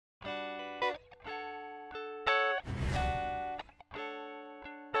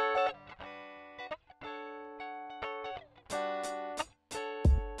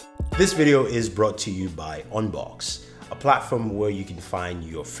This video is brought to you by Unbox, a platform where you can find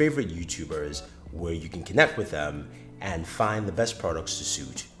your favorite YouTubers, where you can connect with them and find the best products to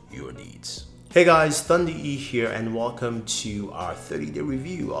suit your needs. Hey guys, Thunder E here and welcome to our 30-day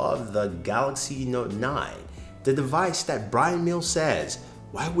review of the Galaxy Note 9, the device that Brian Mills says,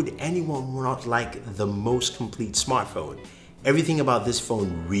 why would anyone not like the most complete smartphone? Everything about this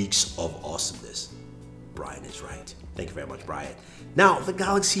phone reeks of awesomeness. Brian is right. Thank you very much, Brian. Now, the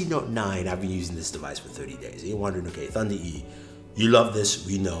Galaxy Note 9, I've been using this device for 30 days. You're wondering, okay, Thunder E, you love this,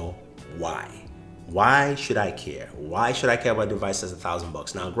 we know. Why? Why should I care? Why should I care about a device that's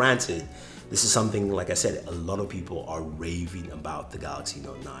 $1,000? Now, granted, this is something, like I said, a lot of people are raving about the Galaxy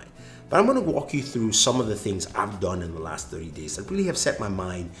Note 9. But I'm going to walk you through some of the things I've done in the last 30 days that really have set my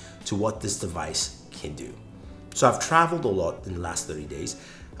mind to what this device can do. So I've traveled a lot in the last 30 days.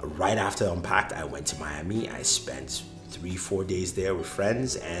 Right after I unpacked, I went to Miami. I spent 3-4 days there with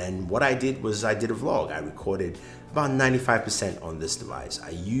friends, and what I did was I did a vlog. I recorded about 95% on this device.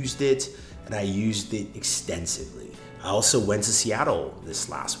 I used it, and I used it extensively. I also went to Seattle this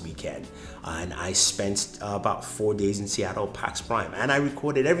last weekend, and I spent about 4 days in Seattle, PAX Prime, and I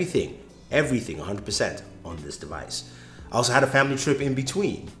recorded everything 100% on this device. I also had a family trip in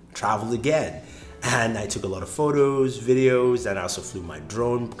between, traveled again, and I took a lot of photos, videos, and I also flew my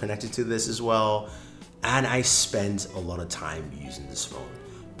drone connected to this as well. And I spent a lot of time using this phone.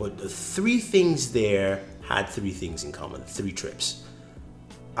 But the three things there had three things in common, 3 trips.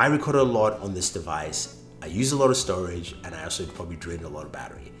 I recorded a lot on this device, I used a lot of storage, and I also probably drained a lot of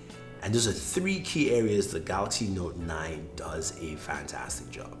battery. And those are 3 key areas the Galaxy Note 9 does a fantastic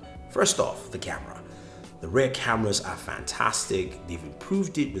job. First off, the camera. The rear cameras are fantastic. They've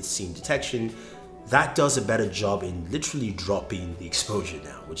improved it with scene detection. That does a better job in literally dropping the exposure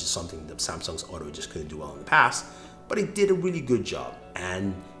now, which is something that Samsung's Auto just couldn't do well in the past, but it did a really good job.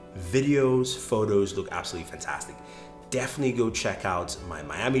 And videos, photos look absolutely fantastic. Definitely go check out my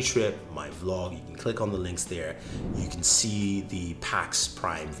Miami trip, my vlog. You can click on the links there. You can see the PAX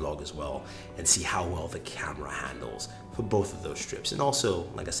Prime vlog as well and see how well the camera handles for both of those trips. And also,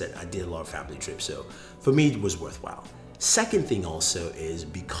 like I said, I did a lot of family trips, so for me it was worthwhile. Second thing also is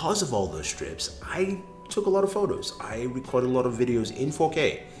because of all those trips, I took a lot of photos. I recorded a lot of videos in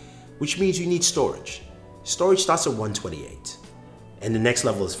 4K, which means you need storage. Storage starts at 128 and the next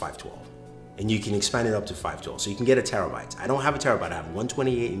level is 512. And you can expand it up to 512. So you can get a terabyte. I don't have a terabyte, I have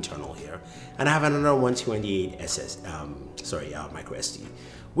 128 internal here, and I have another 128 micro SD,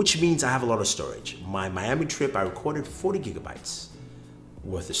 which means I have a lot of storage. My Miami trip, I recorded 40 gigabytes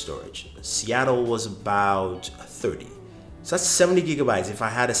worth of storage. Seattle was about 30. So that's 70 gigabytes. If I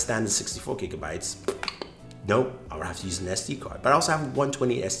had a standard 64 gigabytes, nope, I would have to use an SD card. But I also have a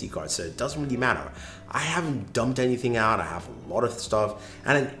 128 SD card, so it doesn't really matter. I haven't dumped anything out. I have a lot of stuff,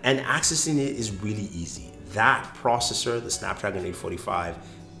 and accessing it is really easy. That processor, the Snapdragon 845,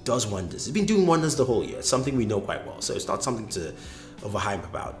 does wonders. It's been doing wonders the whole year. It's something we know quite well, so it's not something to overhype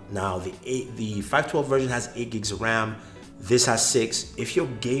about. Now, the 512 version has 8 gigs of RAM. This has 6. If you're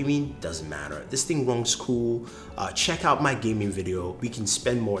gaming, doesn't matter. This thing runs cool. Check out my gaming video. We can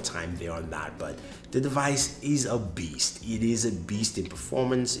spend more time there on that, but the device is a beast. It is a beast in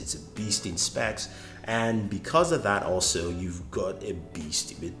performance. It's a beast in specs. And because of that also, you've got a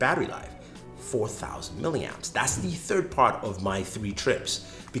beast with battery life. 4,000 milliamps. That's the third part of my 3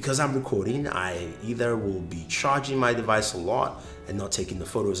 trips. Because I'm recording, I either will be charging my device a lot and not taking the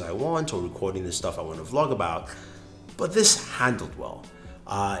photos I want, or recording the stuff I want to vlog about. But this handled well.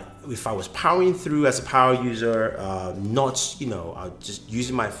 If I was powering through as a power user, just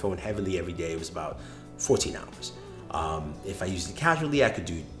using my phone heavily every day, it was about 14 hours. If I used it casually, I could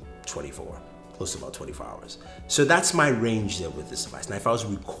do 24, close to about 24 hours. So that's my range there with this device. Now, if I was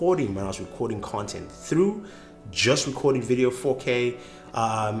recording, when I was recording content through, just recording video 4K,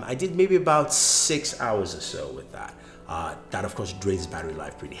 I did maybe about 6 hours or so with that. That of course drains battery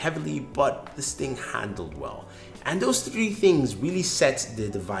life pretty heavily, but this thing handled well. And those 3 things really set the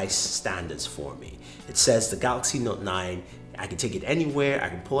device standards for me. It says the Galaxy Note 9, I can take it anywhere, I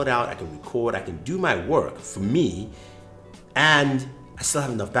can pull it out, I can record, I can do my work for me, and I still have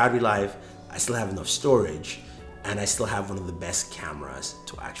enough battery life, I still have enough storage, and I still have one of the best cameras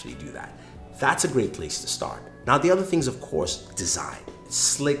to actually do that. That's a great place to start. Now the other things, of course, design. It's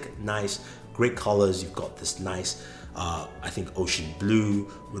slick, nice, great colors. You've got this nice I think ocean blue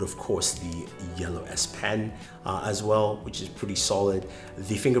with of course the yellow S Pen as well, which is pretty solid.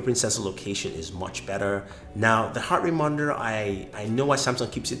 The fingerprint sensor location is much better. Now the heart rate monitor, I know why Samsung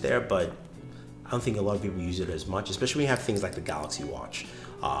keeps it there, but I don't think a lot of people use it as much, especially when you have things like the Galaxy Watch.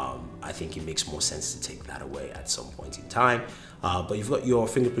 I think it makes more sense to take that away at some point in time. But you've got your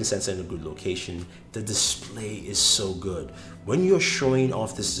fingerprint sensor in a good location. The display is so good. When you're showing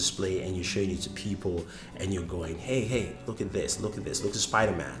off this display and you're showing it to people and you're going, hey, look at this, look at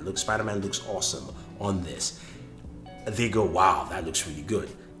Spider-Man. Look, Spider-Man looks awesome on this. They go, wow, that looks really good.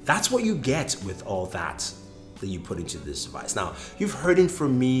 That's what you get with all that you put into this device. Now, you've heard it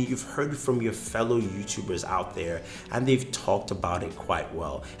from me, you've heard it from your fellow YouTubers out there, and they've talked about it quite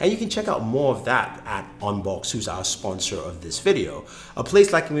well. And you can check out more of that at Unbox, who's our sponsor of this video. A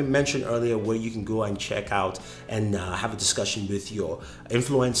place like we mentioned earlier where you can go and check out and have a discussion with your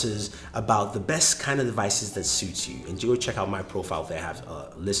influencers about the best kind of devices that suits you. And go check out my profile there. I have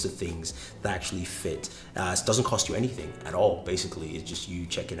a list of things that actually fit. It doesn't cost you anything at all. Basically, it's just you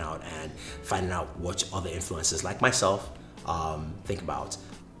checking out and finding out what other influencers like myself think about,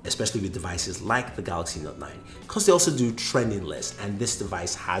 especially with devices like the Galaxy Note 9, because they also do trending lists, and this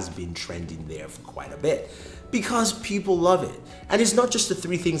device has been trending there for quite a bit because people love it. And it's not just the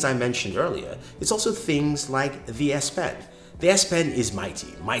 3 things I mentioned earlier, it's also things like the S Pen. The S Pen is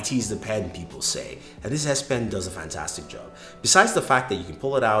mighty. Mighty is the pen, people say. And this S Pen does a fantastic job. Besides the fact that you can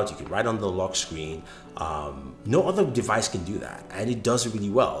pull it out, you can write on the lock screen, no other device can do that. And it does it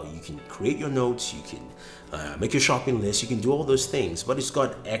really well. You can create your notes, you can make your shopping list, you can do all those things, but it's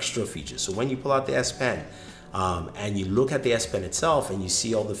got extra features. So when you pull out the S Pen, and you look at the S Pen itself and you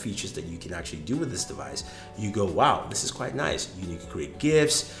see all the features that you can actually do with this device, you go, wow, this is quite nice. You can create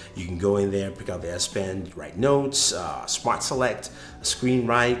GIFs, you can go in there, pick out the S Pen, write notes, Smart Select, Screen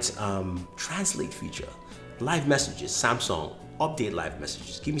Write, Translate feature, live messages, Samsung, update live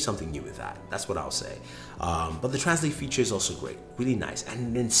messages. Give me something new with that. That's what I'll say. But the translate feature is also great, really nice.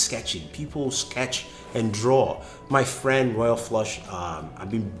 And then sketching, people sketch and draw. My friend Royal Flush, I've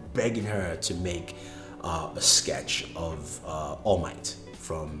been begging her to make a sketch of All Might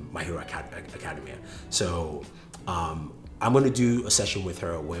from My Hero Academia. So I'm gonna do a session with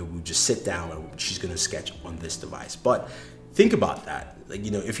her where we just sit down and she's gonna sketch on this device. But think about that. Like,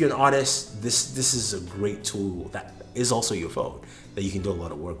 you know, if you're an artist, this is a great tool that is also your phone that you can do a lot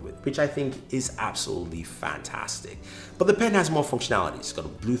of work with, which I think is absolutely fantastic. But the pen has more functionality. It's got a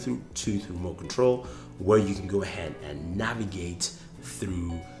Bluetooth remote control where you can go ahead and navigate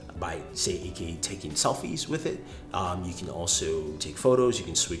through by, say, aka taking selfies with it. You can also take photos, you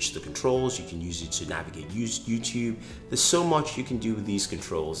can switch the controls, you can use it to navigate YouTube. There's so much you can do with these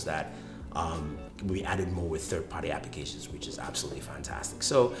controls that we added more with third-party applications, which is absolutely fantastic.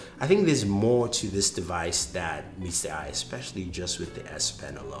 So I think there's more to this device that meets the eye, especially just with the S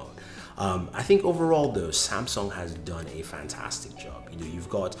Pen alone. I think overall though, Samsung has done a fantastic job. You know, you've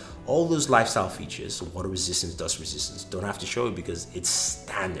got all those lifestyle features, water resistance, dust resistance. Don't have to show it because it's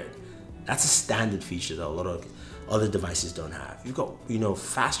standard. That's a standard feature that a lot of other devices don't have. You've got, you know,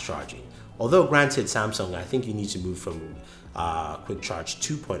 fast charging. Although granted, Samsung, I think you need to move from Quick Charge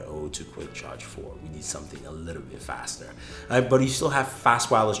 2.0 to Quick Charge 4. We need something a little bit faster. But you still have fast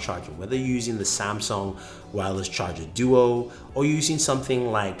wireless charging, whether you're using the Samsung Wireless Charger Duo or you're using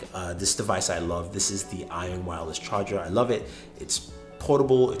something like this device I love. This is the Ion Wireless Charger. I love it. It's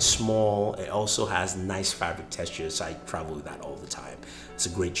portable, it's small, it also has nice fabric texture, so I travel with that all the time. It's a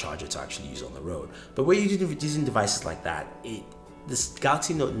great charger to actually use on the road. But when you're using devices like that, this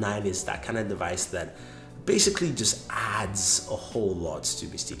Galaxy Note 9 is that kind of device that basically just adds a whole lot to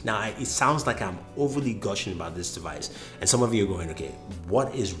Mystique. Now, it sounds like I'm overly gushing about this device, and some of you are going, okay,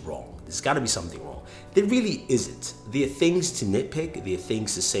 what is wrong? There's got to be something wrong. There really isn't. There are things to nitpick, there are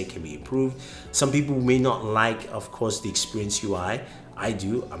things to say can be improved. Some people may not like, of course, the Experience UI. I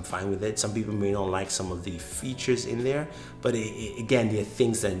do, I'm fine with it. Some people may not like some of the features in there, but again, there are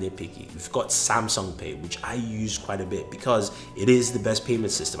things that are nitpicky. We've got Samsung Pay, which I use quite a bit because it is the best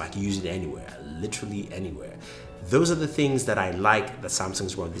payment system. I can use it anywhere, literally anywhere. Those are the things that I like that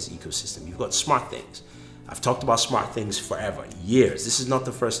Samsung's run this ecosystem. You've got smart things. I've talked about smart things forever, years. This is not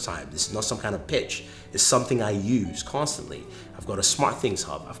the first time. This is not some kind of pitch. It's something I use constantly. I've got a smart things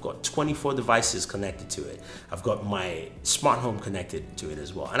hub. I've got 24 devices connected to it. I've got my smart home connected to it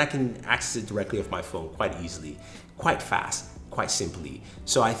as well. And I can access it directly off my phone quite easily, quite fast, quite simply.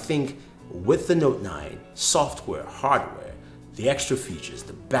 So I think with the Note 9, software, hardware, the extra features,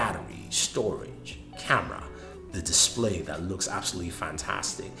 the battery, storage, camera, the display that looks absolutely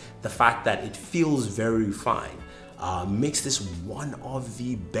fantastic, the fact that it feels very refined, makes this one of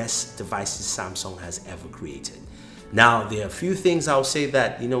the best devices Samsung has ever created. Now, there are a few things I'll say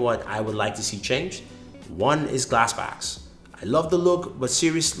that, you know what, I would like to see changed. One is glass backs. I love the look, but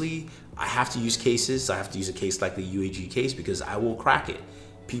seriously, I have to use cases. I have to use a case like the UAG case because I will crack it.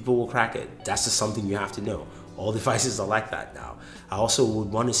 people will crack it. That's just something you have to know. All devices are like that now. I also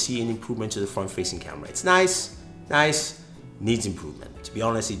would want to see an improvement to the front-facing camera. It's nice, needs improvement. To be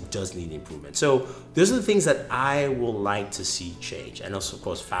honest, it does need improvement. So those are the things that I will like to see change, and also of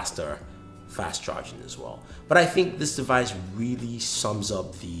course fast charging as well. But I think this device really sums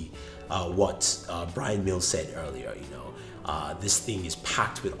up the what Brian Mills said earlier. This thing is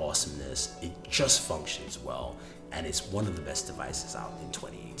packed with awesomeness. It just functions well, and it's one of the best devices out in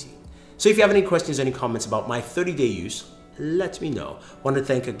 2018. So if you have any questions, any comments about my 30-day use, let me know. Want to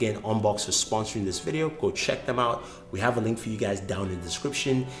thank again Unbox for sponsoring this video. Go check them out. We have a link for you guys down in the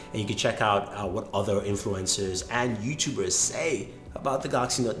description, and you can check out what other influencers and YouTubers say about the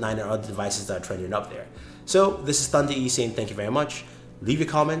Galaxy Note 9 and other devices that are trending up there. So this is Thunder E saying thank you very much. Leave your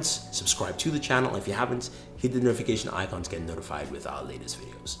comments, subscribe to the channel. If you haven't, hit the notification icon to get notified with our latest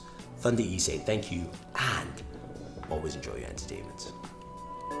videos. Thunder E saying thank you, and always enjoy your entertainment.